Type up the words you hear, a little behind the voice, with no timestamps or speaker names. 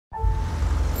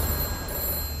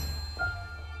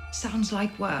Sounds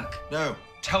like work. No,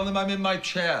 tell them I'm in my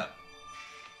chair.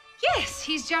 Yes,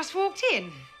 he's just walked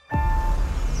in.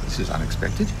 This is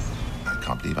unexpected. I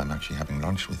can't believe I'm actually having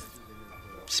lunch with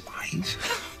spies.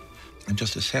 I'm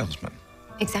just a salesman.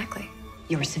 Exactly.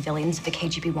 You're a civilian, so the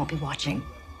KGB won't be watching.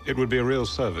 It would be a real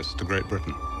service to Great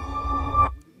Britain.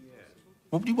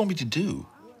 What do you want me to do?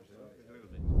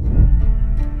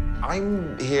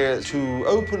 I'm here to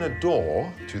open a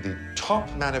door to the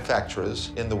top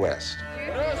manufacturers in the West.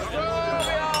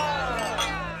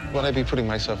 Will I be putting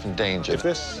myself in danger? If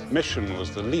this mission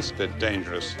was the least bit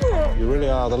dangerous, you really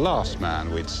are the last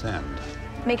man we'd send.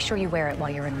 Make sure you wear it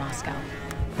while you're in Moscow.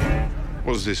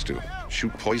 What does this do?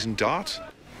 Shoot poison darts?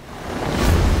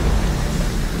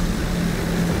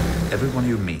 Everyone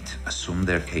you meet, assume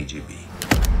they're KGB.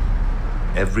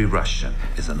 Every Russian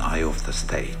is an eye of the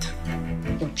state.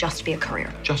 You'll just be a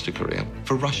courier. Just a career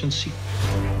for Russian secrets.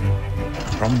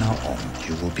 From now on,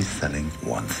 you will be selling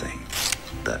one thing.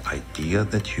 The idea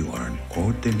that you are an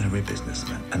ordinary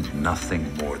businessman and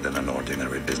nothing more than an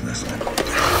ordinary businessman.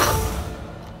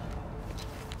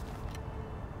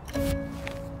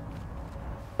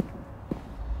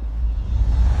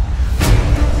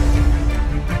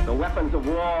 The weapons of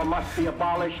war must be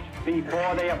abolished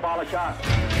before they abolish us.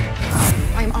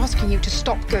 I am asking you to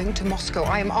stop going to Moscow.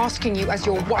 I am asking you as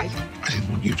your wife. I didn't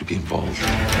want you to be involved.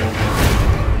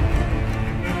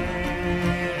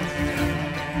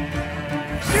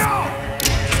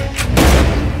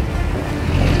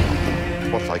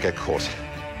 What if I get caught?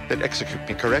 They'd execute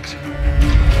me, correct?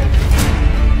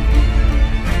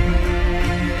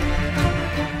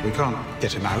 We can't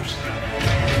get him out.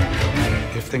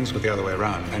 If things were the other way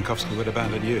around, Penkovsky would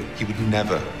abandon you. He would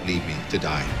never leave me to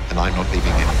die, and I'm not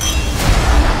leaving him.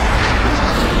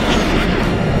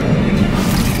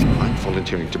 I'm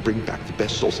volunteering to bring back the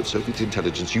best source of Soviet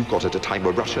intelligence you've got at a time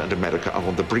where Russia and America are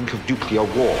on the brink of nuclear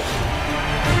war.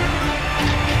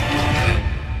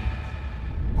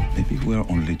 Maybe we're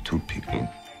only two people,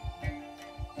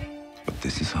 but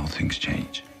this is how things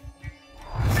change.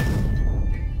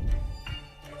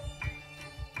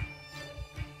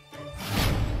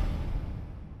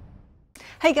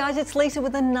 Hey guys, it's Lisa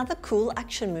with another cool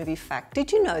action movie fact.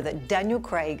 Did you know that Daniel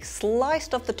Craig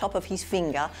sliced off the top of his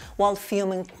finger while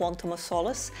filming Quantum of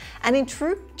Solace? And in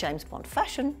true James Bond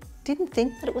fashion, didn't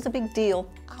think that it was a big deal.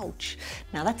 Ouch.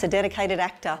 Now that's a dedicated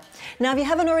actor. Now if you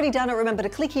haven't already done it, remember to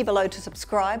click here below to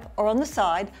subscribe or on the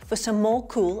side for some more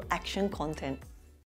cool action content.